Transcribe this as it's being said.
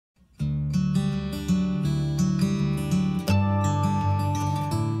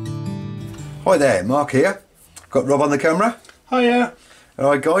Hi there, Mark here. Got Rob on the camera. Hiya.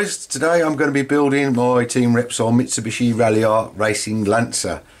 Alright guys, today I'm going to be building my Team Repsol Mitsubishi Ralliart Racing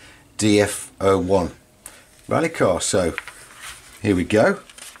Lancer DF-01 rally car. So here we go.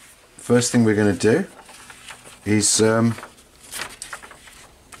 First thing we're going to do is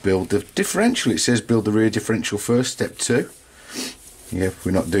build the differential. It says build the rear differential first, step 2. Yeah,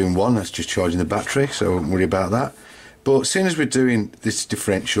 we're not doing 1, that's just charging the battery, so I won't worry about that. But as soon as we're doing this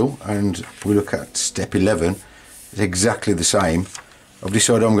differential and we look at step 11, it's exactly the same. I've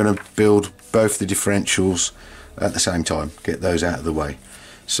decided I'm going to build both the differentials at the same time, get those out of the way.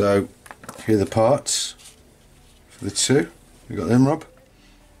 So here are the parts for the two. You got them, Rob?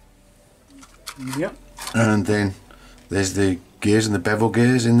 Yep. And then there's the gears and the bevel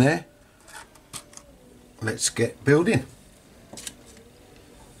gears in there. Let's get building.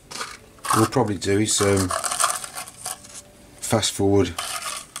 What we'll probably do is fast forward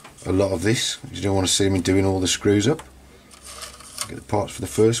a lot of this. You don't want to see me doing all the screws up. Get the parts for the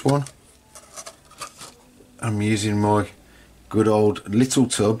first one. I'm using my good old little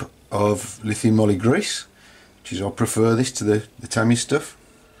tub of lithium moly grease, which is, I prefer this to the Tamiya stuff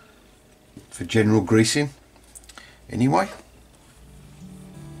for general greasing anyway.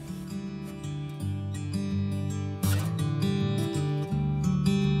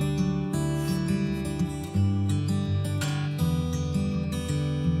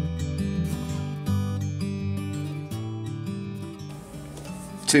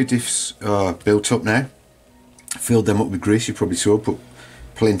 Two diffs are built up now. Filled them up with grease. You probably saw, put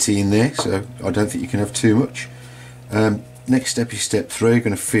plenty in there, so I don't think you can have too much. Next step is step 3. You're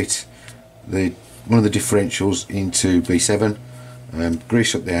going to fit one of the differentials into B7,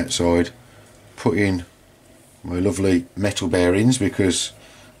 grease up the outside, put in my lovely metal bearings because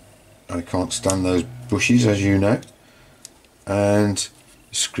I can't stand those bushes, as you know, and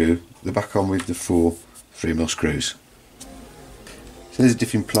screw the back on with the 4 3mm screws. So there's a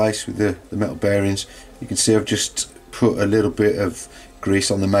diff in place with the metal bearings. You can see I've just put a little bit of grease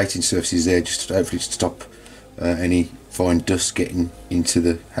on the mating surfaces there, just to hopefully stop any fine dust getting into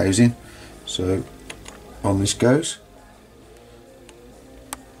the housing. So on this goes.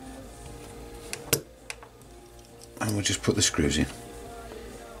 And we'll just put the screws in.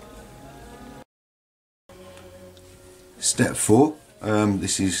 Step 4,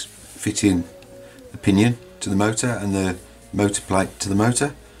 this is fitting the pinion to the motor and the motor plate to the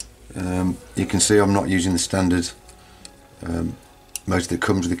motor. You can see I'm not using the standard motor that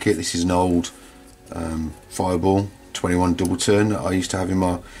comes with the kit. This is an old Fireball 21 double turn that I used to have in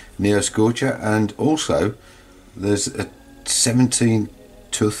my Neo Scorcher, and also there's a 17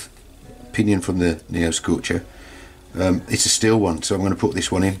 tooth pinion from the Neo Scorcher. It's a steel one, so I'm going to put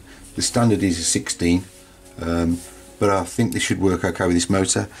this one in. The standard is a 16, but I think this should work okay with this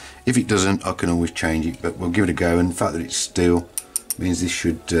motor. If it doesn't, I can always change it, but we'll give it a go. And the fact that it's steel means this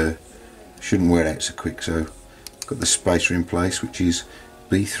shouldn't wear out so quick. So got the spacer in place, which is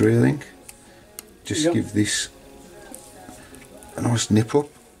B3, I think. Just Yep. Give this a nice nip up.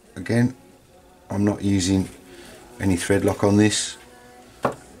 Again, I'm not using any thread lock on this.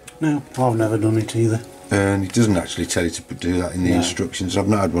 No, I've never done it either. And it doesn't actually tell you to do that in the instructions. I've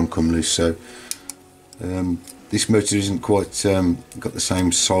not had one come loose, so this motor isn't quite got the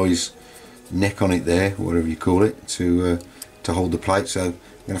same size neck on it there, whatever you call it, to hold the plate. So I'm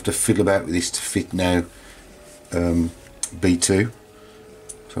gonna have to fiddle about with this to fit now B2.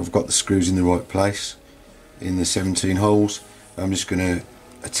 So I've got the screws in the right place in the 17 holes. I'm just going to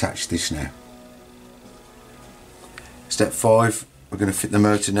attach this now. Step 5, we're going to fit the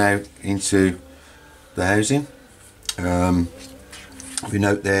motor now into the housing. If you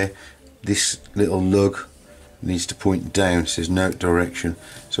note there, this little lug needs to point down. It says note direction,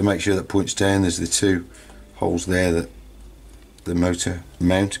 so make sure that points down. There's the 2 holes there that the motor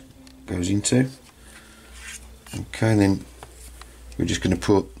mount goes into. Okay, and then we're just going to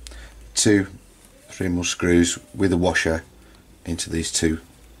put 2 3mm screws with a washer into these 2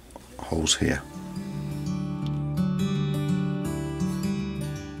 holes here.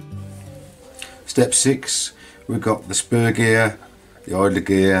 Step 6, we've got the spur gear, the idler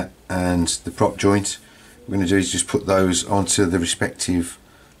gear and the prop joint. What we're going to do is just put those onto the respective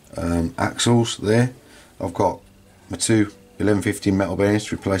axles there. I've got my 2 1115 metal bearings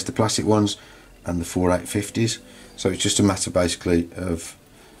to replace the plastic ones and the 4 850s. So it's just a matter basically of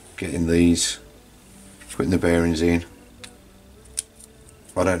getting these, putting the bearings in.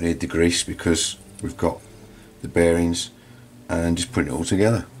 I don't need the grease because we've got the bearings, and just putting it all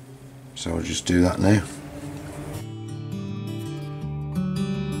together. So I'll just do that now.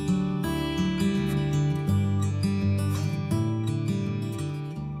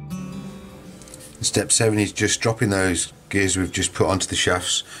 Step 7 is just dropping those gears we've just put onto the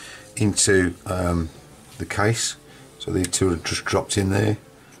shafts into the case. So the two are just dropped in there.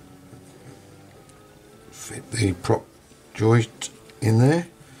 Fit the prop joint in there,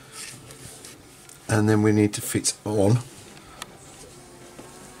 and then we need to fit on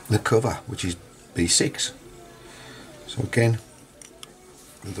the cover, which is B6. So again,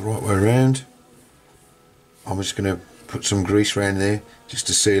 with the right way around, I'm just going to put some grease around there just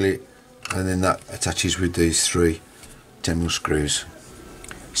to seal it, and then that attaches with these 3 10mm screws.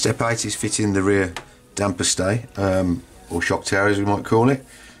 Step 8 is fitting the rear damper stay, or shock tower as we might call it.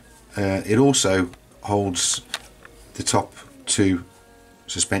 It also holds the top 2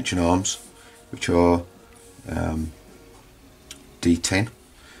 suspension arms, which are D10,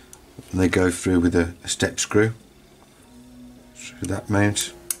 and they go through with a step screw through that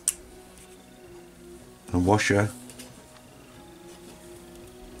mount, a washer,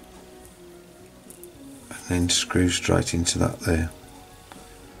 and then screw straight into that there.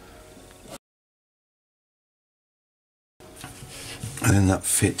 And then that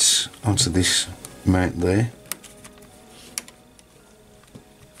fits onto this mount there.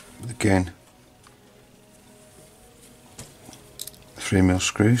 Again, 3mm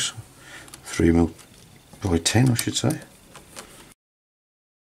screws, 3mm by 10 I should say.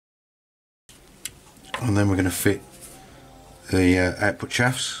 And then we're going to fit the output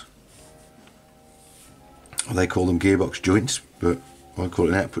shafts. They call them gearbox joints, but I call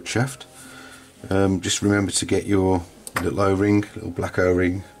it an output shaft. Just remember to get your little O-ring, little black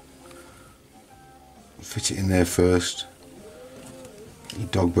O-ring, fit it in there first, your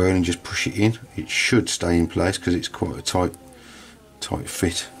dog bone, and just push it in. It should stay in place because it's quite a tight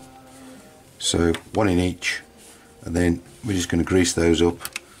fit. So 1 in each, and then we're just going to grease those up,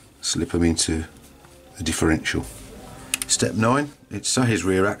 slip them into the differential. Step 9, it says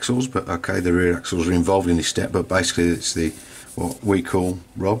rear axles, but okay, the rear axles are involved in this step, but basically it's the what we call,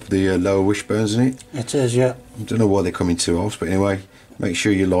 Rob, the lower wishbones, isn't it? It is, yeah. I don't know why they come in 2 halves, but anyway, make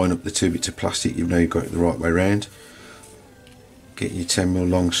sure you line up the 2 bits of plastic. You know you've got it the right way round. Get your 10mm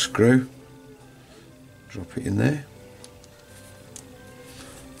long screw, drop it in there,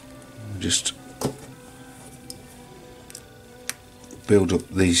 and just build up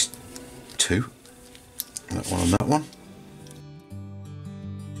these 2, that one and that one.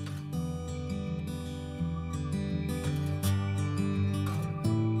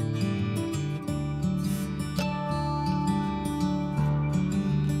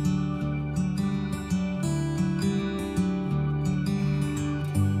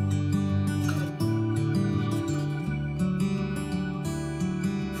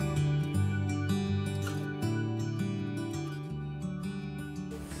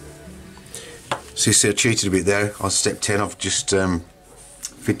 So you see I cheated a bit there. On step 10 I've just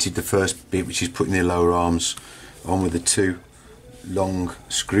fitted the first bit, which is putting the lower arms on with the 2 long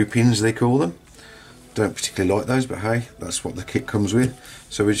screw pins, they call them. Don't particularly like those, but hey, that's what the kit comes with.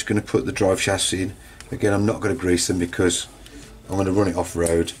 So we're just going to put the drive shafts in. Again, I'm not going to grease them because I'm going to run it off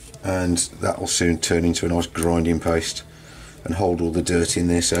road, and that will soon turn into a nice grinding paste and hold all the dirt in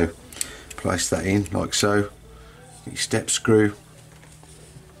there. So place that in like so. Get your step screw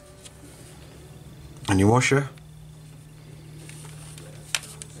and your washer.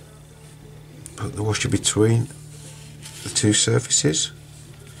 Put the washer between the 2 surfaces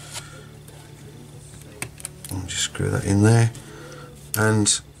and just screw that in there,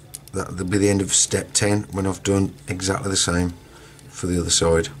 and that'll be the end of step 10 when I've done exactly the same for the other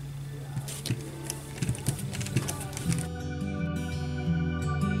side.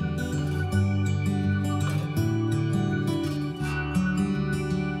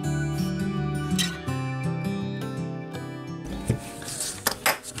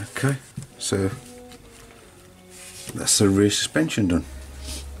 Okay, so that's the rear suspension done.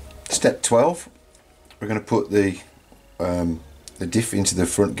 Step 12, we're going to put the diff into the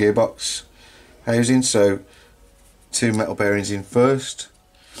front gearbox housing. So 2 metal bearings in first.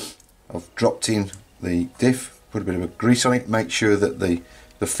 I've dropped in the diff, put a bit of a grease on it, make sure that the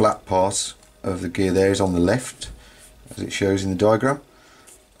flat part of the gear there is on the left as it shows in the diagram,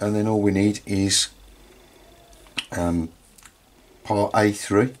 and then all we need is part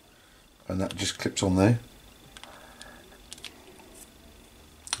A3, and that just clips on there.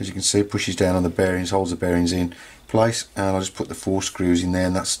 As you can see, it pushes down on the bearings, holds the bearings in place, and I'll just put the 4 screws in there,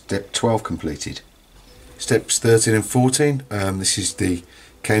 and that's step 12 completed. Steps 13 and 14, this is the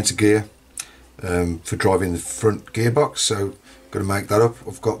counter gear for driving the front gearbox, so I'm going to make that up.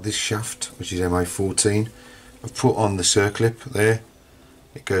 I've got this shaft, which is MA14. I've put on the circlip there,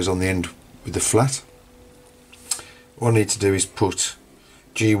 it goes on the end with the flat. What I need to do is put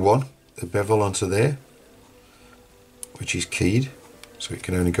G1 the bevel onto there, which is keyed, so it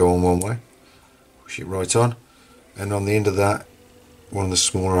can only go on one way. Push it right on, and on the end of that, one of the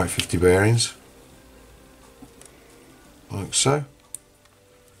smaller 850 bearings, like so.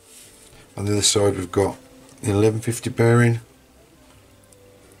 On the other side we've got the 1150 bearing,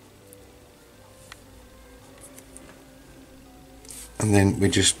 and then we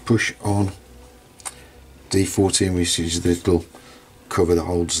just push on D14, which is the little cover that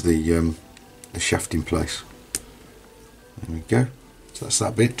holds the shaft in place. There we go. So that's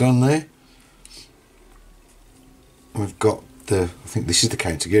that bit done there. And we've got the, I think this is the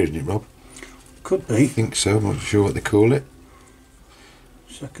counter gear, isn't it, Rob? Could be. I think so, I'm not sure what they call it.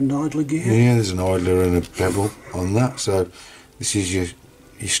 Second idler gear. Yeah, there's an idler and a bevel on that. So this is your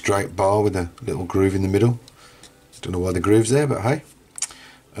straight bar with a little groove in the middle. Don't know why the groove's there, but hey.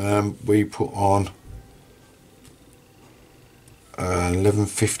 We put on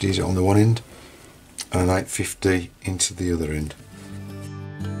 1150s on the one end and 850 into the other end.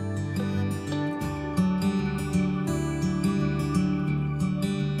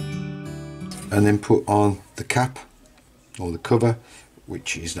 And then put on the cap or the cover,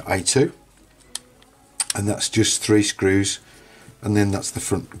 which is the A2, and that's just 3 screws, and then that's the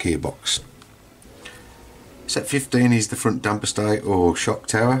front gearbox. Set 15 is the front damper stay or shock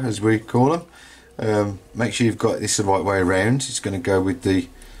tower, as we call them. Make sure you've got this the right way around. It's going to go with the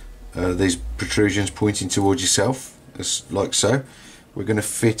these protrusions pointing towards yourself, as like so. We're going to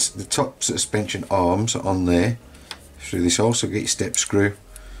fit the top suspension arms on there through this hole, so get your step screw.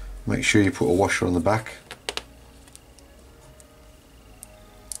 Make sure you put a washer on the back,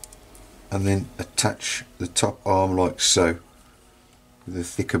 and then attach the top arm like so with the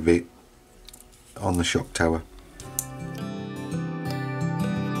thicker bit on the shock tower.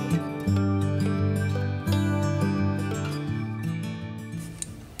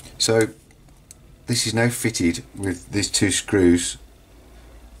 So this is now fitted with these 2 screws,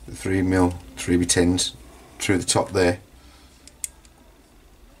 the 3mm 3x10s through the top there.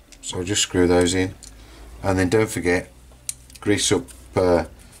 So I'll just screw those in, and then don't forget, grease up your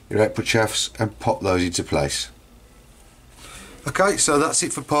output shafts and pop those into place. Okay, so that's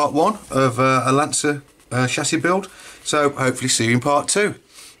it for part 1 of a Lancer chassis build. So hopefully see you in part 2,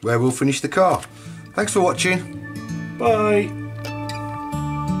 where we'll finish the car. Thanks for watching. Bye.